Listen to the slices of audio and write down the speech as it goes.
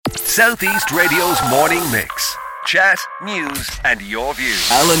Southeast Radio's morning mix. Chat, news and your views.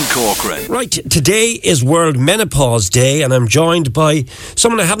 Alan Corcoran. Right, today is World Menopause Day and I'm joined by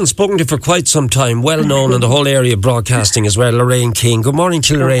someone I haven't spoken to for quite some time, well known in the whole area of broadcasting as well, Lorraine King. Good morning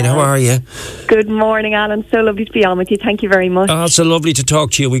to you, Lorraine. How are you? Good morning, Alan. So lovely to be on with you. Thank you very much. Oh, it's so lovely to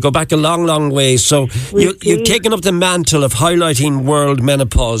talk to you. We go back a long, long way. So you've taken up the mantle of highlighting World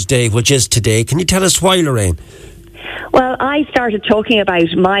Menopause Day, which is today. Can you tell us why, Lorraine? Well, I started talking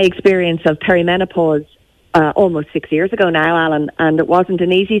about my experience of perimenopause almost 6 years ago now, Alan, and it wasn't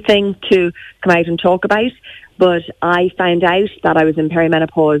an easy thing to come out and talk about, but I found out that I was in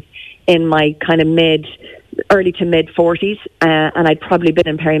perimenopause in my kind of early to mid 40s, and I'd probably been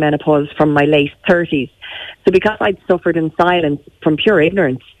in perimenopause from my late 30s. So because I'd suffered in silence from pure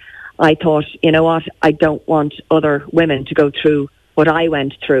ignorance, I thought, you know what, I don't want other women to go through what I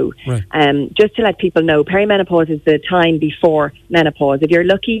went through. Right. Just to let people know, perimenopause is the time before menopause. If you're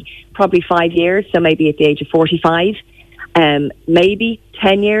lucky, probably 5 years, so maybe at the age of 45, maybe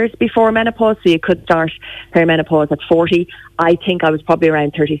 10 years before menopause, so you could start perimenopause at 40. I think I was probably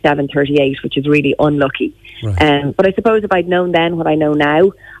around 37, 38, which is really unlucky. Right. But I suppose if I'd known then what I know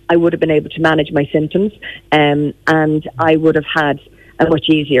now, I would have been able to manage my symptoms, and I would have had a much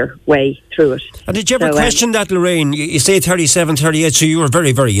easier way through it. And did you ever question that, Lorraine? You say 37, 38, so you were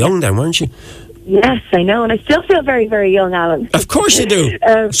very, very young then, weren't you? Yes, I know, and I still feel very, very young, Alan. Of course you do.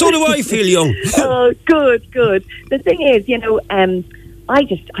 So do I feel young. Oh, good. The thing is, you know,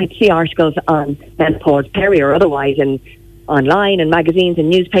 I'd see articles on menopause, peri or otherwise, and online and magazines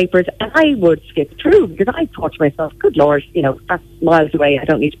and newspapers, and I would skip through because I thought to myself, good Lord, you know, that's miles away. I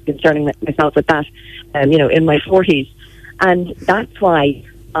don't need to be concerning myself with that, you know, in my 40s. And that's why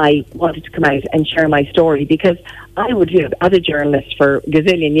I wanted to come out and share my story, because I would, you know, as a journalist for a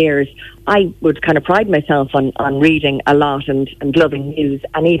gazillion years, I would kind of pride myself on reading a lot and loving news.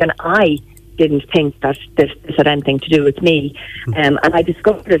 And even I didn't think that this had anything to do with me. And I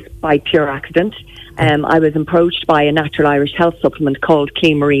discovered it by pure accident. I was approached by a natural Irish health supplement called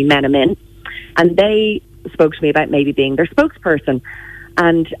Clean Marie Menamin, and they spoke to me about maybe being their spokesperson.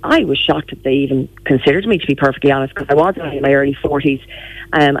 And I was shocked that they even considered me, to be perfectly honest, because I was only in my early 40s.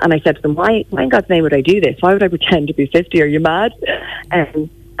 And I said to them, why in God's name would I do this? Why would I pretend to be 50? Are you mad? And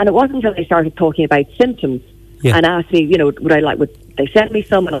it wasn't until they started talking about symptoms and asked me, you know, would they send me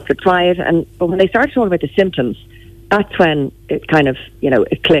some and I could try it? But when they started talking about the symptoms, that's when it kind of, you know,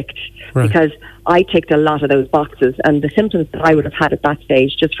 it clicked. Right. Because I ticked a lot of those boxes. And the symptoms that I would have had at that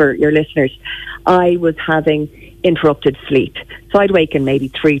stage, just for your listeners, I was having interrupted sleep. So I'd waken maybe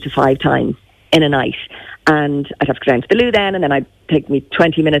 3 to 5 times in a night, and I'd have to go down to the loo then, and then I'd take me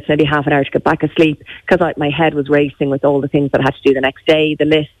 20 minutes, maybe half an hour to get back asleep, because my head was racing with all the things that I had to do the next day, the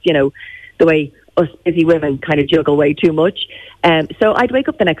list, you know, the way us busy women kind of juggle way too much. So I'd wake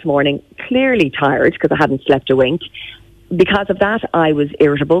up the next morning clearly tired because I hadn't slept a wink. Because of that, I was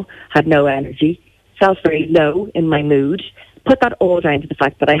irritable, had no energy, felt very low in my mood. Put that all down to the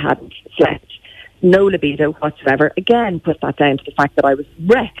fact that I hadn't slept. No libido whatsoever. Again, put that down to the fact that I was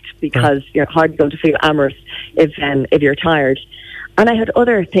wrecked, because you're hardly going to feel amorous if you're tired. And I had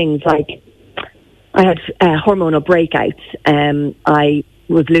other things, like I had hormonal breakouts. I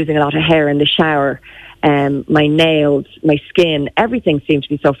was losing a lot of hair in the shower. My nails, my skin, everything seemed to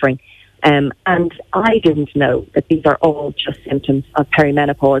be suffering. And I didn't know that these are all just symptoms of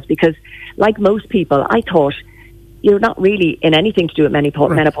perimenopause, because like most people, I thought you're not really in anything to do with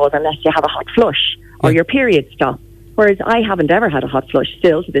menopause unless you have a hot flush or your periods stop. Whereas I haven't ever had a hot flush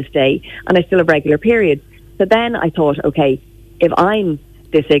still to this day, and I still have regular periods. So then I thought, okay, if I'm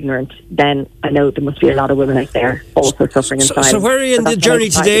this ignorant, then I know there must be a lot of women out there also suffering in silence. So where are you in the journey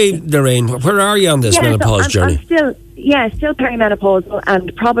today, Lorraine? Where are you on this menopause journey? I'm still perimenopausal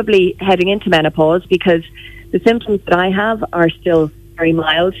and probably heading into menopause, because the symptoms that I have are still very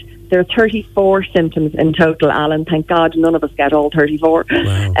mild. There are 34 symptoms in total, Alan. Thank God none of us get all 34.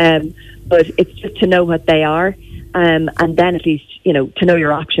 Wow. But it's just to know what they are. And then at least, you know, to know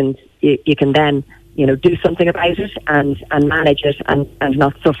your options, you can then, you know, do something about it and manage it and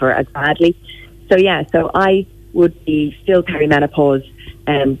not suffer as badly. So I would be still perimenopause,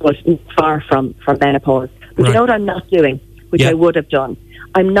 but far from menopause. But you know what I'm not doing, which I would have done?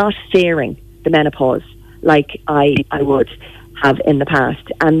 I'm not fearing the menopause like I would have in the past.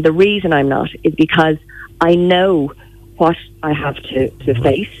 And the reason I'm not is because I know what I have to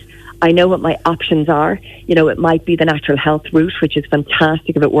face. I know what my options are. You know, it might be the natural health route, which is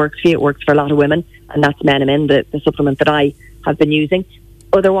fantastic if it works for you. It works for a lot of women, and that's Menamin, the supplement that I have been using.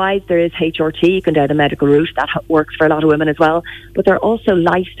 Otherwise, there is HRT. You can do the medical route. That works for a lot of women as well. But there are also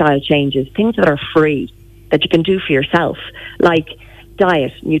lifestyle changes, things that are free, that you can do for yourself. Like,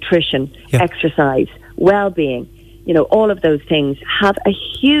 diet, nutrition, exercise, well-being, all of those things have a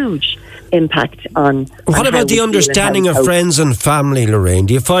huge impact on. What about the understanding of friends and family, Lorraine?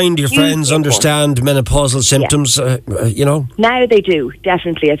 Do you find your friends understand menopausal symptoms? Now they do,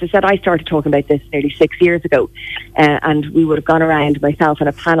 definitely. As I said, I started talking about this nearly 6 years ago, and we would have gone around, myself and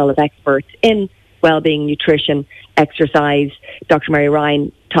a panel of experts in well-being, nutrition, exercise. Dr. Mary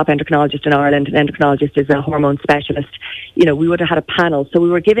Ryan, top endocrinologist in Ireland, an endocrinologist is a hormone specialist. We would have had a panel. So we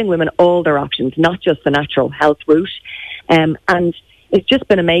were giving women all their options, not just the natural health route. And it's just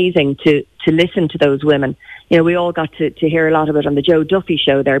been amazing to listen to those women. We all got to hear a lot of it on the Joe Duffy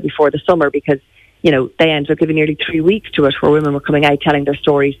show there before the summer because, they ended up giving nearly 3 weeks to it where women were coming out telling their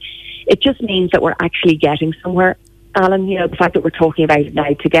stories. It just means that we're actually getting somewhere, Alan. The fact that we're talking about it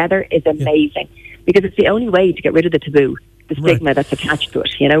now together is amazing because it's the only way to get rid of the taboo, the stigma that's attached to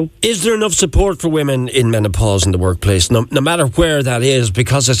it, Is there enough support for women in menopause in the workplace, no matter where that is?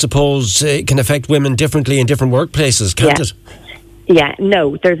 Because I suppose it can affect women differently in different workplaces, can't it? Yeah,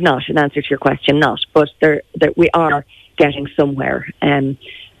 no, there's not. In answer to your question, not. But there we are getting somewhere.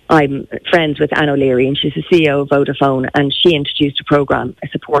 I'm friends with Anne O'Leary, and she's the CEO of Vodafone, and she introduced a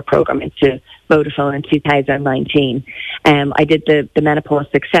support program into Vodafone in 2019. I did the Menopause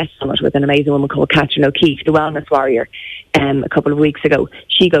Success Summit with an amazing woman called Catherine O'Keefe, the wellness warrior, a couple of weeks ago.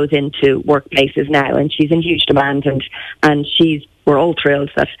 She goes into workplaces now, and she's in huge demand, and we're all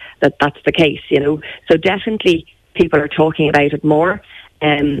thrilled that that's the case, So definitely people are talking about it more,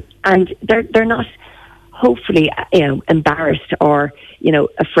 and they're not, hopefully, embarrassed or,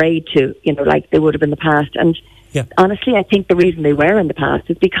 afraid to, like they would have in the past. And honestly, I think the reason they were in the past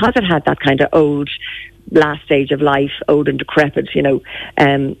is because it had that kind of old, last stage of life, old and decrepit,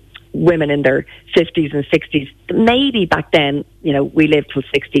 women in their 50s and 60s. Maybe back then, we lived till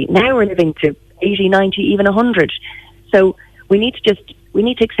 60. Now we're living to 80, 90, even 100. So we need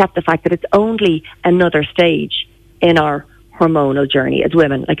to accept the fact that it's only another stage in our hormonal journey as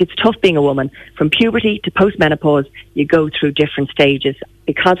women. Like, it's tough being a woman. From puberty to postmenopause, you go through different stages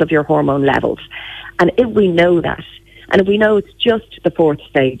because of your hormone levels. And if we know that, and if we know it's just the fourth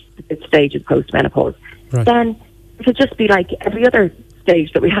stage, the fifth stage is postmenopause, then it'll just be like every other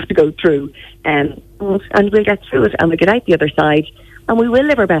stage that we have to go through, and we'll get through it, and we'll get out the other side, and we will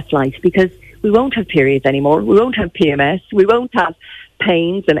live our best life because we won't have periods anymore. We won't have PMS. We won't have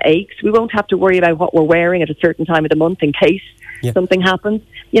pains and aches. We won't have to worry about what we're wearing at a certain time of the month in case something happens.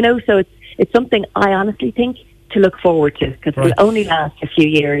 So it's something I honestly think to look forward to because it will only last a few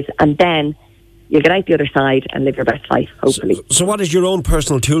years, and then you'll get out the other side and live your best life, hopefully. So what is your own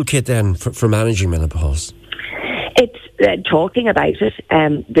personal toolkit then for managing menopause? It's talking about it.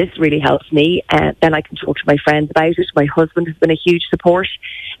 This really helps me. Then I can talk to my friends about it. My husband has been a huge support.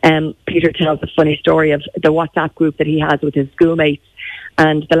 Peter tells a funny story of the WhatsApp group that he has with his schoolmates.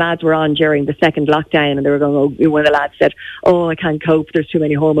 And the lads were on during the second lockdown, and they were going, one of the lads said, I can't cope, there's too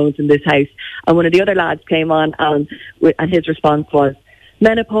many hormones in this house. And one of the other lads came on, and his response was,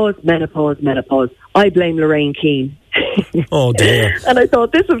 menopause, menopause, menopause. I blame Lorraine Keane. Oh, dear. And I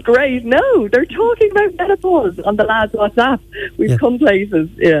thought, this is great. No, they're talking about menopause on the lads' WhatsApp. We've come places,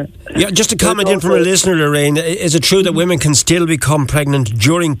 Yeah, just a comment in from a listener, Lorraine. Is it true that women can still become pregnant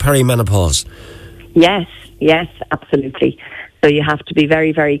during perimenopause? Yes, absolutely. So you have to be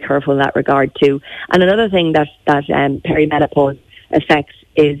very, very careful in that regard too. And another thing that perimenopause affects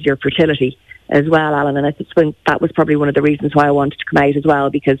is your fertility as well, Alan. And I think that was probably one of the reasons why I wanted to come out as well,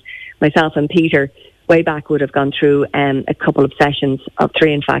 because myself and Peter way back would have gone through a couple of sessions of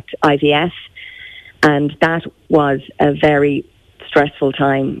 3, in fact, IVF. And that was a very stressful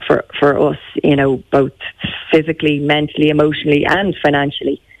time for us, both physically, mentally, emotionally and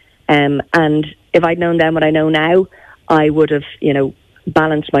financially. And if I'd known then what I know now, I would have,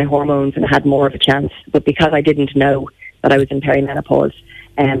 balanced my hormones and had more of a chance. But because I didn't know that I was in perimenopause,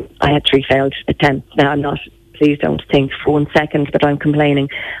 I had 3 failed attempts. Now, I'm not, please don't think for 1 second that I'm complaining.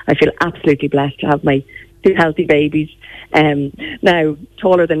 I feel absolutely blessed to have my 2 healthy babies, now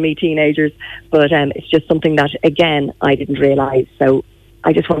taller than me, teenagers. But it's just something that, again, I didn't realise. So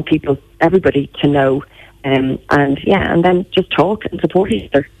I just want everybody to know, and then just talk and support each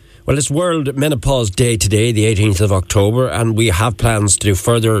other. Well, it's World Menopause Day today, the 18th of October, and we have plans to do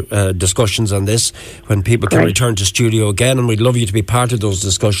further discussions on this when people can return to studio again, and we'd love you to be part of those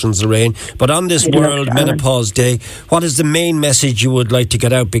discussions, Lorraine. But on this World Menopause Day, what is the main message you would like to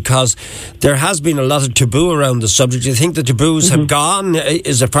get out? Because there has been a lot of taboo around the subject. Do you think the taboos have gone?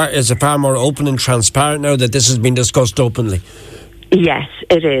 Is it far more open and transparent now that this has been discussed openly? Yes,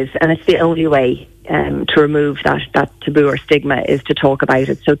 it is, and it's the only way to remove that taboo or stigma is to talk about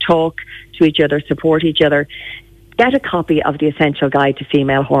it. So talk to each other, support each other. get a copy of the Essential Guide to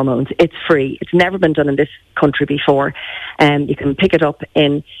Female Hormones. It's free. It's never been done in this country before. You can pick it up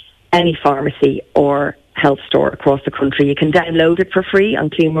in any pharmacy or health store across the country. You can download it for free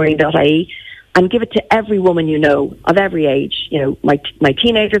on cleanmarine.ie and give it to every woman you know of every age. You know, my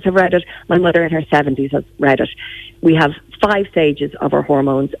teenagers have read it. My mother in her 70s has read it. We have 5 stages of our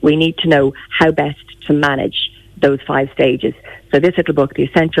hormones. We need to know how best to manage those 5 stages. So this little book, The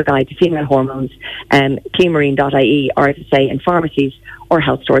Essential Guide to Female Hormones, cleanmarine.ie, or as I say, in pharmacies or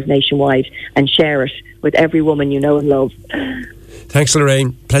health stores nationwide, and share it with every woman you know and love. Thanks,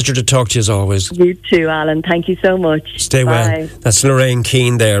 Lorraine. Pleasure to talk to you as always. You too, Alan. Thank you so much. Stay well. That's Lorraine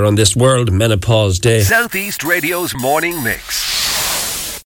Keane there on this World Menopause Day. Southeast Radio's Morning Mix.